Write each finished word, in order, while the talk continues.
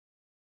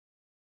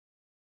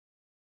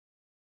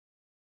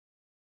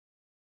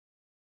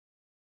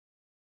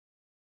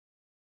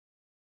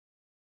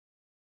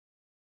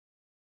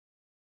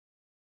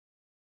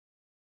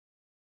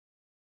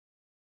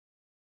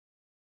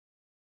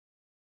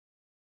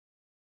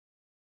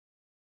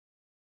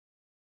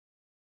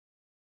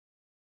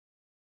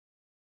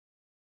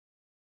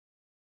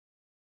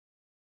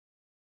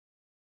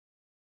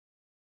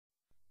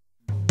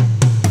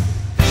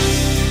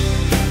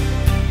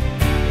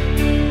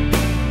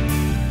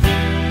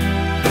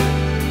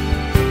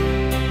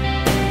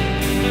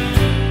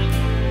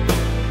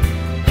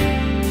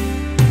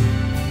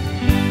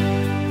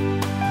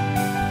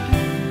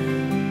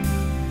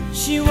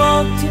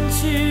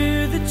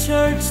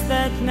church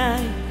that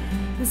night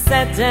and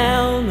sat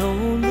down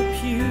on the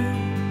pew,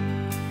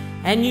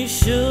 and you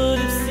should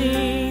have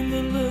seen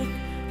the look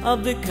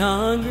of the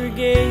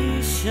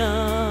congregation.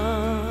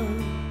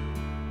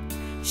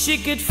 She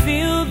could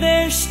feel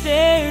their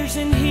stares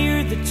and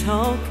hear the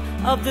talk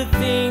of the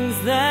things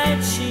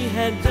that she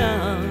had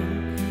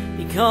done,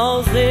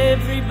 because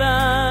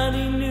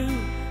everybody knew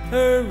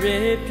her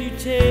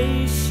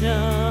reputation.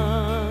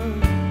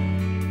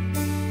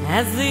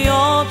 As the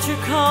altar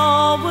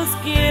call was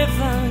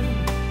given,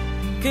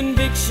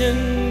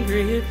 conviction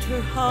gripped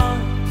her heart.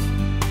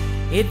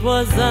 It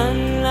was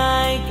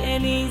unlike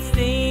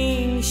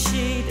anything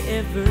she'd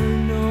ever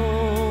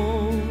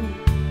known.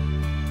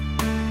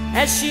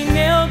 As she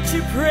knelt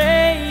to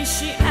pray,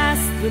 she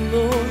asked the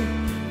Lord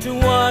to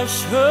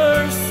wash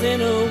her sin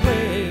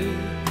away,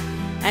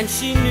 and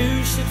she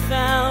knew she'd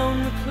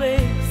found the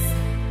place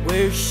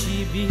where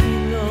she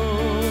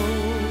belonged.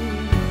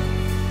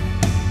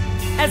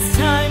 As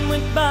time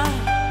went by,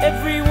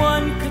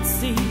 everyone could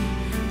see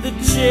the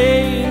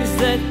change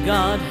that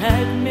God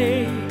had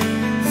made.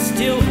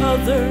 Still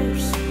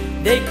others,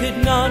 they could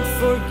not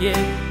forget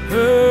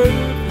her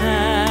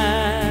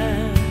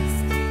past.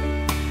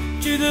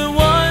 To the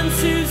ones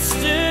who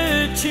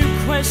stood to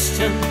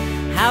question,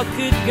 how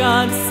could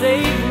God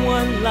save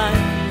one like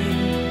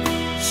you?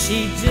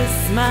 She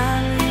just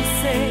smiled and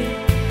said,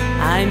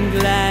 I'm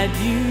glad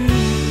you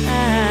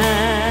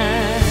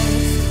asked.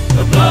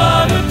 The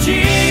blood of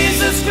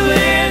Jesus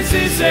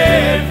cleanses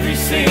every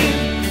sin.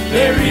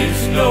 There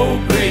is no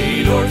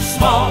great or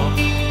small.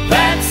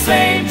 That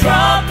same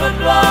drop of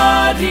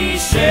blood He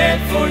shed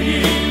for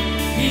you,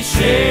 He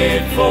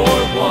shed for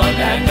one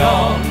and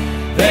all.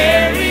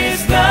 There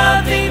is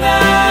nothing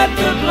that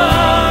the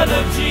blood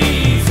of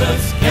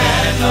Jesus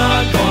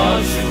cannot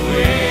wash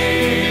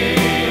away.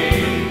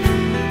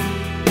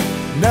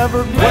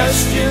 Never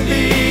question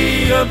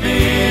the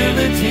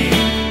ability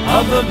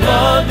of the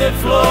blood that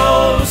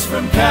flows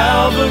from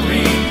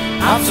Calvary.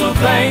 I'm so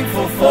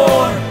thankful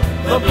for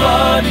the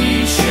blood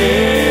He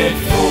shed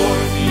for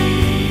me.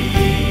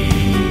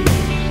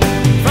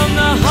 From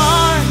the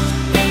heart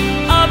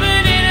of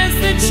an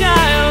innocent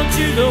child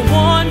to the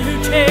one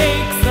who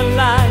takes a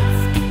life,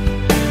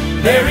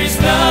 there is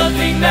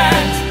nothing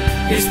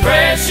that His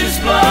precious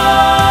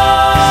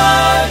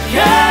blood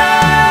can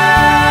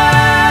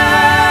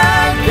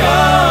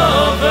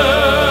cover.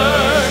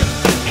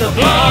 The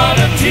blood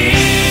of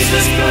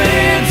Jesus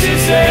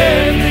cleanses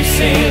every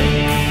sin.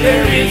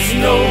 There is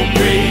no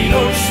great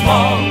or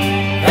small.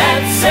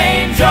 That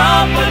same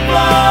drop of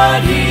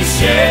blood He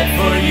shed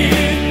for you,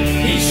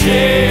 He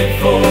shed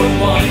for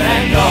one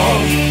and all.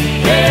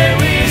 There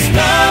is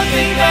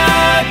nothing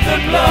that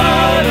the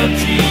blood of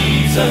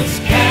Jesus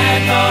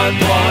cannot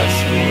wash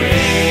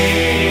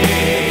away.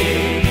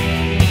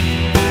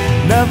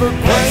 Never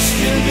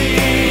question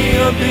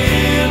the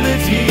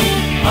ability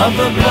of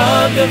the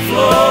blood that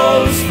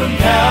flows from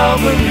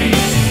Calvary.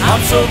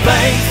 I'm so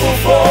thankful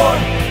for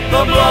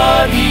the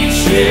blood He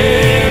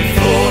shed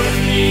for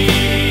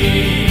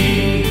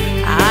me.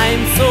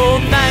 I'm so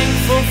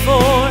thankful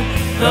for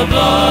the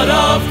blood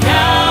of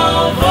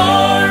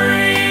Calvary.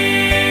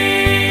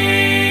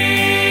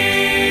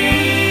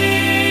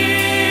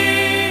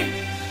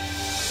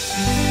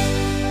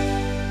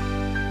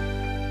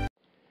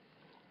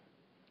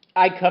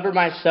 I cover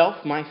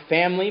myself, my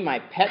family, my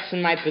pets,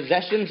 and my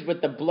possessions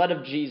with the blood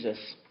of Jesus.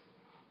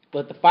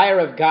 Let the fire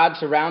of God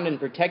surround and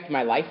protect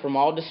my life from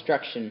all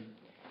destruction.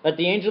 Let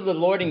the angel of the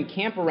Lord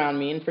encamp around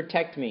me and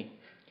protect me.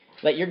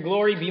 Let your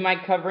glory be my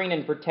covering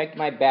and protect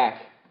my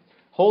back.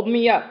 Hold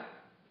me up.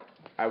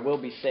 I will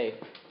be safe.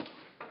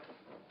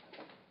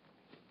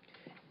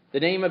 The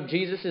name of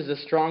Jesus is a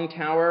strong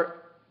tower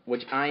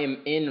which I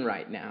am in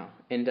right now,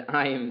 and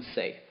I am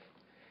safe.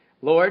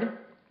 Lord,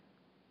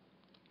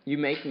 you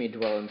make me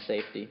dwell in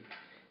safety.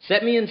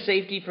 Set me in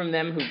safety from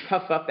them who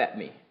puff up at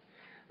me.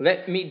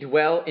 Let me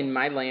dwell in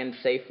my land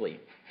safely,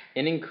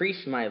 and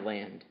increase my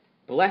land.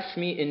 Bless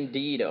me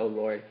indeed, O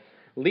Lord.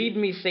 Lead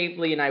me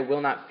safely, and I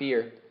will not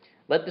fear.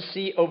 Let the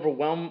sea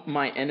overwhelm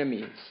my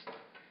enemies.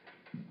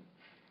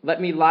 Let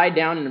me lie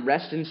down and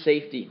rest in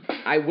safety.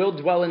 I will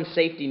dwell in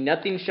safety.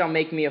 Nothing shall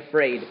make me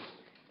afraid.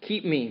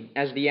 Keep me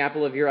as the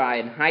apple of your eye,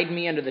 and hide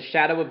me under the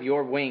shadow of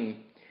your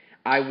wing.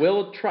 I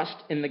will trust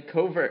in the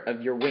covert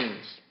of your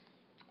wings.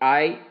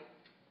 I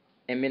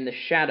am in the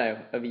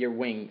shadow of your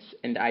wings,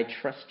 and I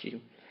trust you.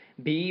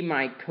 Be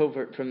my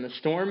covert from the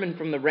storm and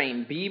from the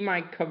rain. Be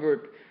my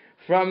covert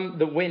from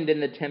the wind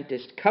and the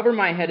tempest. Cover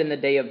my head in the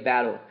day of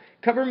battle.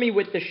 Cover me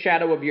with the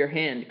shadow of your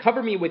hand.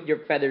 Cover me with your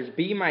feathers.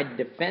 Be my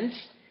defense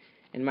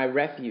and my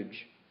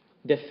refuge.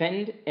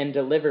 Defend and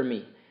deliver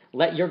me.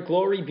 Let your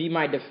glory be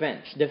my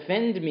defense.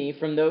 Defend me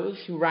from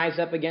those who rise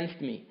up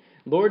against me.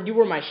 Lord, you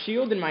are my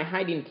shield and my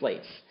hiding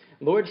place.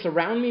 Lord,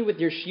 surround me with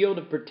your shield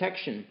of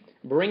protection.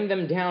 Bring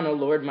them down, O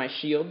Lord, my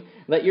shield.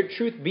 Let your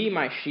truth be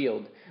my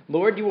shield.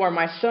 Lord, you are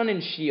my sun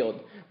and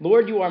shield.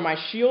 Lord, you are my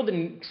shield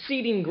and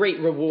exceeding great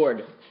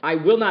reward. I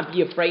will not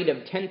be afraid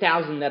of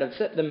 10,000 that have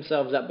set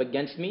themselves up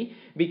against me,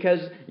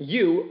 because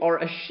you are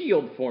a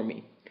shield for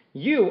me.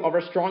 You are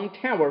a strong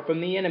tower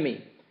from the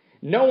enemy.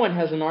 No one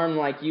has an arm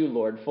like you,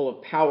 Lord, full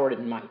of power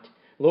and might.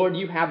 Lord,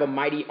 you have a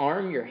mighty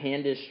arm, your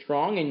hand is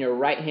strong, and your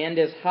right hand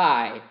is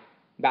high,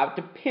 about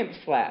to pimp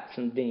slap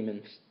some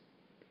demons.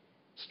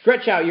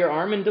 Stretch out your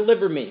arm and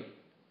deliver me,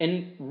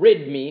 and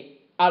rid me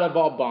out of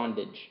all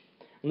bondage.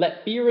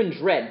 Let fear and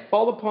dread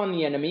fall upon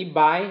the enemy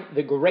by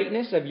the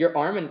greatness of your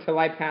arm until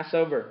I pass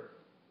over.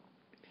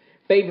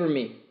 Favor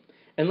me,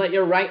 and let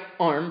your right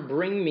arm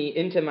bring me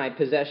into my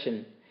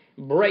possession.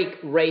 Break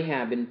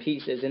Rahab in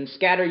pieces, and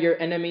scatter your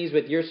enemies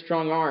with your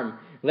strong arm.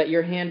 Let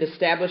your hand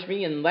establish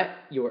me, and let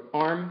your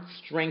arm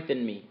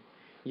strengthen me.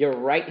 Your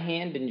right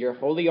hand and your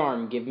holy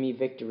arm give me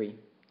victory.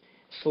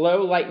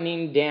 Slow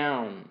lightning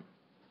down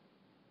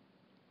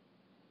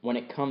when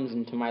it comes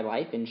into my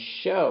life, and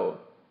show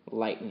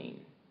lightning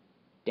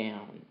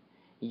down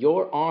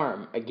your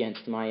arm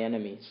against my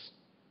enemies.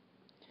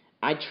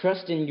 I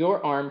trust in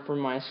your arm for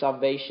my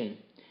salvation.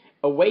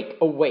 Awake,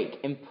 awake,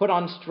 and put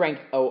on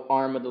strength, O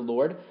arm of the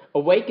Lord.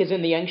 Awake as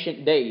in the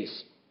ancient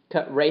days.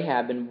 Cut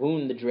Rahab and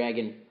wound the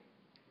dragon.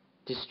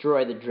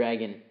 Destroy the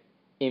dragon.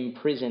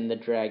 Imprison the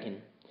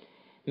dragon.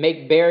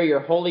 Make bare your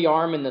holy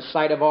arm in the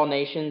sight of all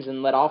nations,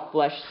 and let all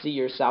flesh see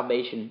your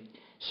salvation.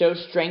 Show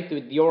strength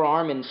with your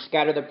arm, and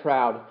scatter the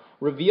proud.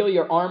 Reveal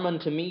your arm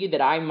unto me,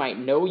 that I might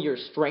know your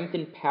strength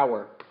and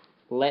power.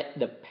 Let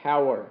the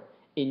power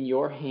in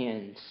your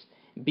hands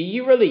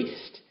be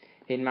released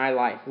in my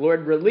life.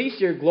 Lord, release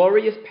your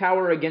glorious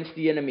power against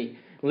the enemy.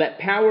 Let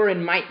power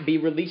and might be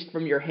released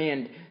from your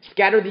hand.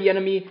 Scatter the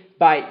enemy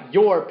by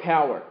your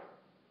power.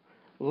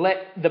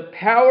 Let the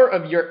power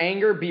of your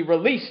anger be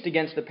released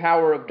against the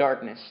power of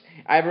darkness.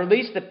 I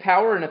release the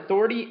power and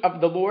authority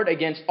of the Lord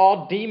against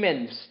all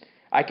demons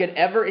I could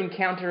ever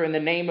encounter in the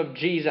name of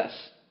Jesus.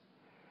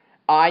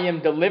 I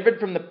am delivered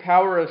from the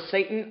power of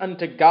Satan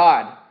unto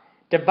God.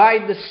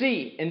 Divide the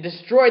sea and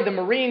destroy the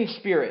marine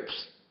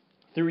spirits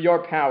through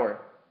your power.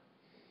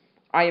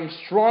 I am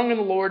strong in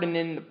the Lord and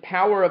in the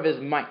power of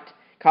his might.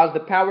 Cause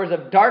the powers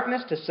of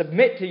darkness to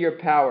submit to your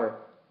power.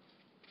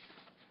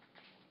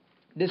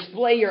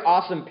 Display your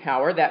awesome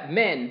power that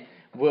men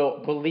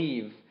will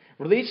believe.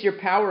 Release your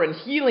power in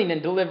healing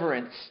and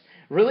deliverance.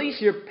 Release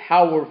your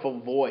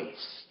powerful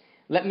voice.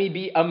 Let me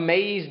be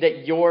amazed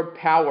at your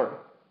power.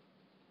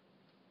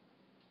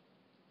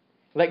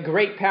 Let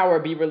great power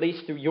be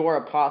released through your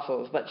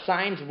apostles. Let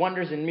signs,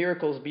 wonders, and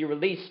miracles be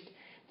released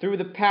through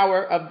the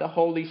power of the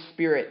Holy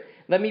Spirit.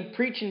 Let me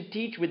preach and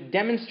teach with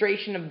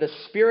demonstration of the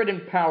Spirit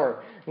and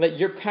power. Let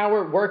your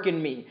power work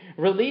in me.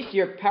 Release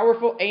your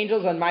powerful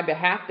angels on my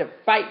behalf to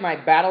fight my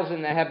battles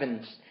in the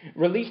heavens.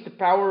 Release the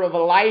power of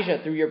Elijah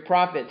through your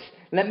prophets.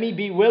 Let me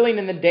be willing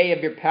in the day of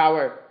your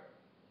power.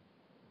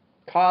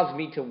 Cause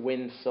me to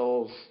win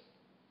souls.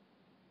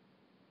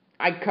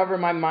 I cover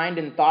my mind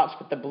and thoughts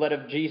with the blood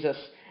of Jesus.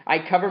 I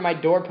cover my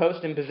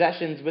doorpost and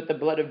possessions with the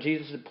blood of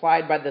Jesus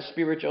applied by the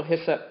spiritual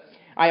hyssop.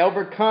 I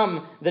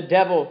overcome the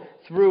devil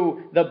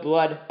through the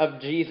blood of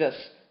Jesus.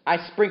 I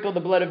sprinkle the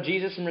blood of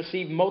Jesus and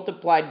receive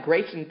multiplied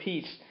grace and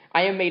peace.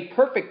 I am made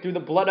perfect through the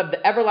blood of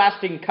the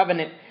everlasting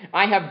covenant.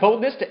 I have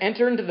boldness to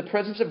enter into the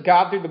presence of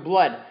God through the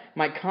blood.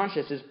 My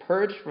conscience is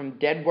purged from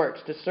dead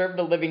works to serve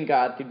the living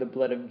God through the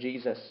blood of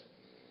Jesus.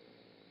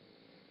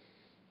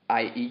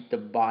 I eat the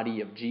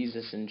body of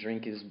Jesus and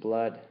drink his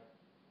blood.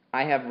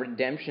 I have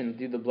redemption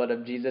through the blood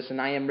of Jesus, and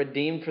I am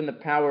redeemed from the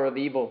power of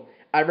evil.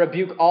 I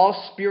rebuke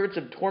all spirits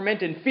of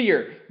torment and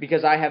fear,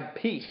 because I have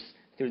peace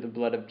through the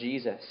blood of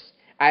Jesus.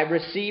 I have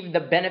received the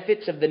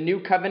benefits of the new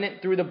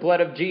covenant through the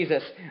blood of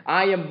Jesus.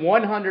 I am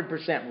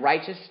 100%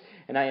 righteous,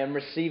 and I am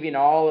receiving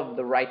all of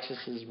the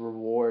righteous's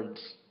rewards.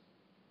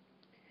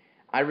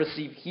 I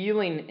receive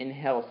healing and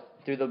health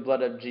through the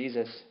blood of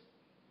Jesus.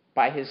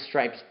 By his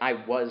stripes I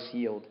was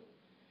healed.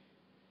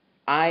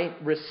 I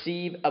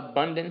receive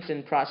abundance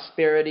and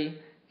prosperity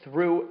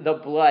through the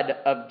blood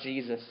of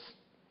Jesus.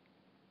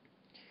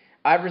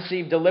 I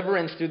receive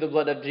deliverance through the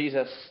blood of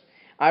Jesus.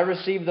 I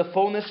receive the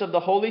fullness of the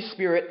Holy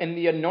Spirit and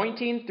the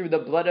anointing through the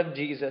blood of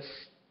Jesus.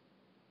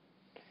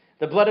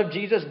 The blood of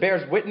Jesus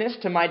bears witness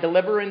to my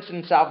deliverance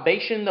and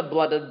salvation. The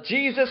blood of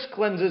Jesus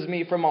cleanses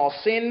me from all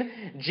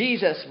sin.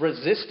 Jesus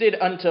resisted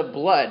unto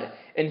blood,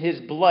 and his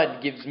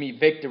blood gives me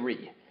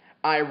victory.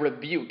 I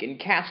rebuke and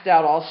cast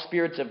out all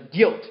spirits of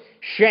guilt,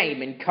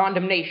 shame, and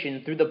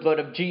condemnation through the blood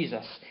of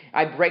Jesus.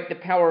 I break the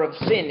power of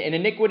sin and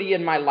iniquity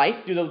in my life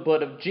through the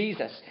blood of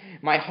Jesus.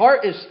 My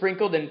heart is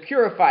sprinkled and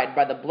purified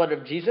by the blood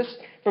of Jesus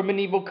from an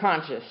evil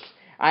conscience.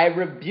 I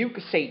rebuke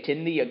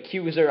Satan, the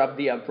accuser of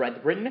the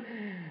brethren,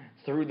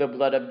 through the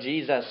blood of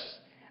Jesus.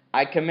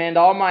 I command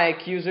all my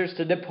accusers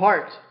to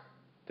depart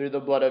through the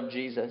blood of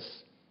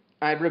Jesus.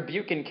 I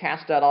rebuke and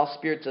cast out all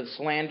spirits of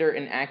slander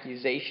and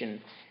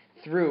accusation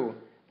through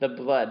the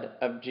blood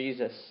of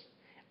Jesus.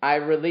 I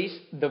release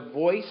the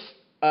voice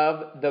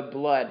of the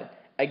blood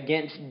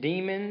against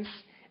demons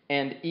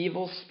and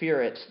evil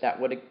spirits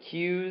that would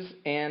accuse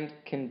and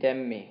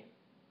condemn me.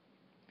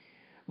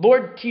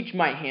 Lord, teach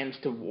my hands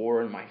to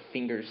war and my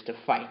fingers to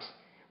fight.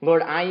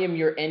 Lord, I am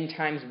your end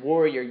times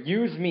warrior.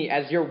 Use me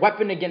as your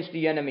weapon against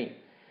the enemy.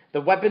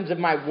 The weapons of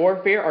my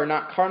warfare are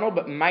not carnal,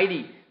 but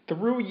mighty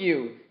through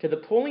you to the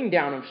pulling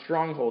down of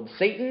strongholds.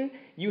 Satan,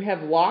 you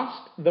have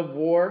lost the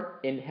war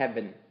in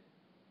heaven.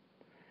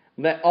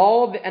 Let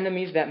all the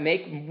enemies that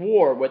make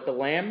war with the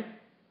Lamb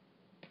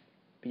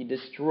be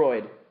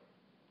destroyed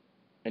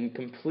and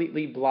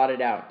completely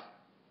blotted out.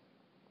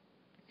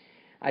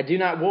 I do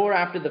not war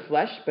after the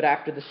flesh, but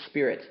after the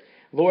Spirit.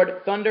 Lord,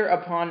 thunder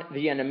upon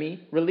the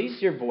enemy.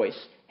 Release your voice.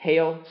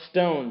 Hail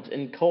stones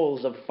and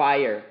coals of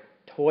fire.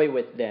 Toy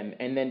with them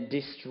and then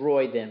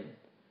destroy them.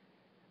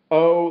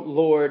 O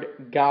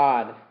Lord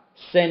God,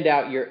 send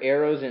out your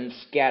arrows and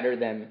scatter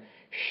them.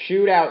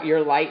 Shoot out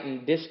your light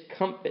and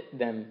discomfit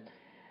them.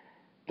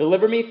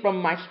 Deliver me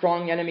from my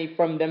strong enemy,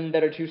 from them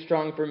that are too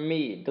strong for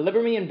me.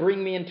 Deliver me and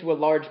bring me into a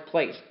large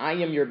place. I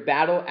am your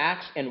battle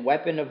axe and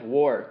weapon of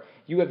war.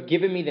 You have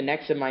given me the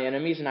necks of my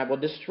enemies, and I will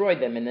destroy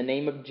them in the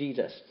name of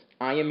Jesus.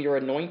 I am your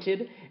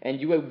anointed, and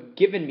you have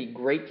given me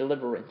great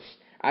deliverance.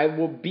 I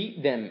will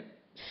beat them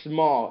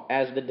small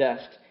as the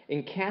dust,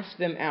 and cast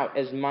them out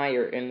as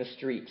mire in the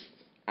streets.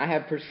 I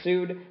have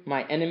pursued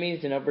my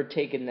enemies and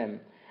overtaken them.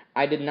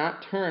 I did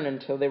not turn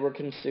until they were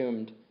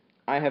consumed.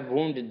 I have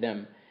wounded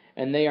them,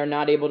 and they are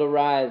not able to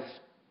rise.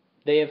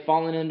 They have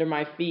fallen under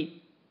my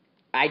feet.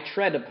 I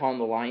tread upon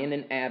the lion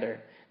and adder.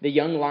 The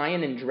young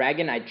lion and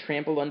dragon I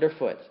trample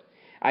underfoot.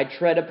 I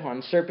tread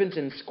upon serpents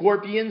and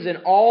scorpions and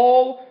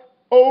all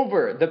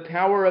over the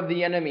power of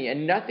the enemy,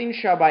 and nothing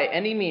shall by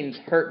any means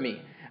hurt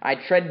me. I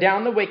tread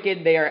down the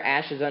wicked, they are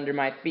ashes under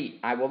my feet.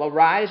 I will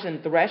arise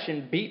and thresh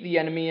and beat the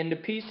enemy into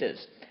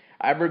pieces.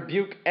 I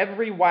rebuke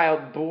every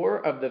wild boar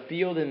of the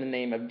field in the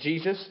name of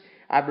Jesus.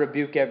 I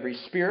rebuke every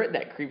spirit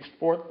that creeps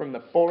forth from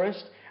the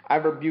forest. I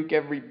rebuke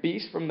every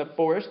beast from the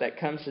forest that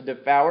comes to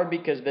devour,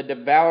 because the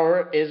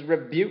devourer is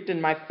rebuked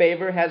and my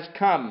favor has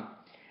come.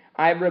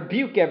 I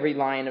rebuke every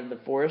lion of the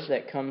forest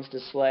that comes to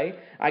slay.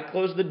 I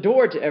close the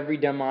door to every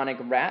demonic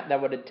rat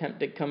that would attempt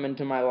to come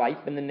into my life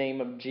in the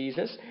name of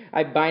Jesus.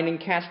 I bind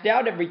and cast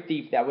out every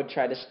thief that would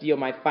try to steal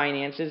my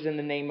finances in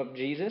the name of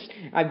Jesus.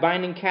 I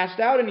bind and cast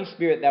out any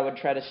spirit that would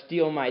try to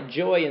steal my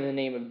joy in the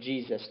name of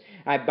Jesus.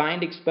 I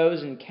bind,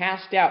 expose, and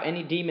cast out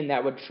any demon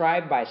that would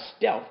try by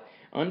stealth,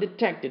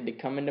 undetected, to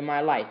come into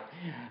my life.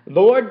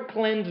 Lord,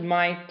 cleanse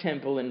my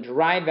temple and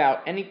drive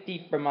out any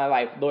thief from my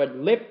life. Lord,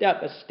 lift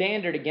up a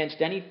standard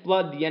against any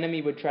flood the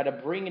enemy would try to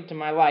bring into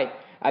my life.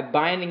 I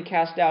bind and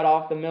cast out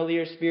all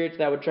familiar spirits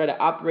that would try to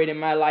operate in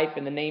my life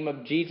in the name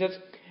of Jesus.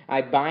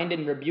 I bind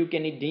and rebuke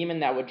any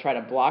demon that would try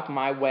to block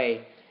my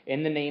way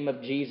in the name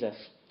of Jesus.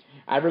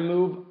 I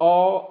remove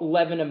all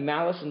leaven of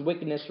malice and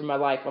wickedness from my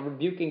life. I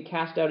rebuke and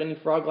cast out any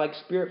frog-like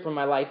spirit from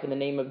my life in the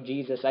name of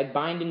Jesus. I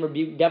bind and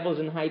rebuke devils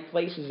in high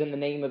places in the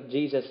name of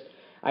Jesus.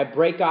 I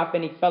break off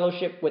any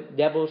fellowship with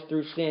devils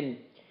through sin,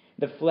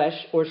 the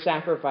flesh, or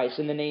sacrifice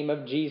in the name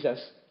of Jesus.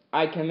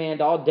 I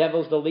command all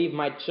devils to leave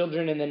my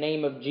children in the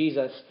name of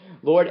Jesus.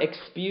 Lord,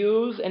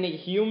 expose any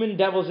human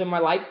devils in my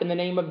life in the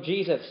name of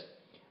Jesus.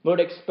 Lord,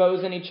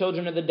 expose any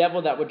children of the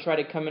devil that would try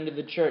to come into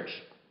the church.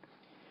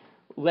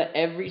 Let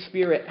every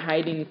spirit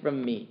hiding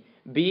from me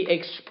be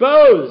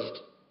exposed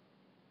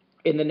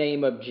in the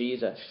name of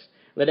Jesus.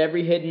 Let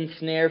every hidden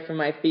snare for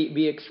my feet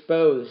be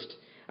exposed.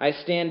 I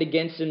stand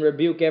against and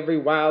rebuke every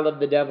wile of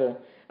the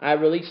devil. I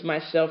release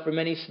myself from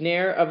any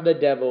snare of the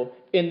devil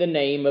in the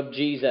name of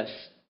Jesus.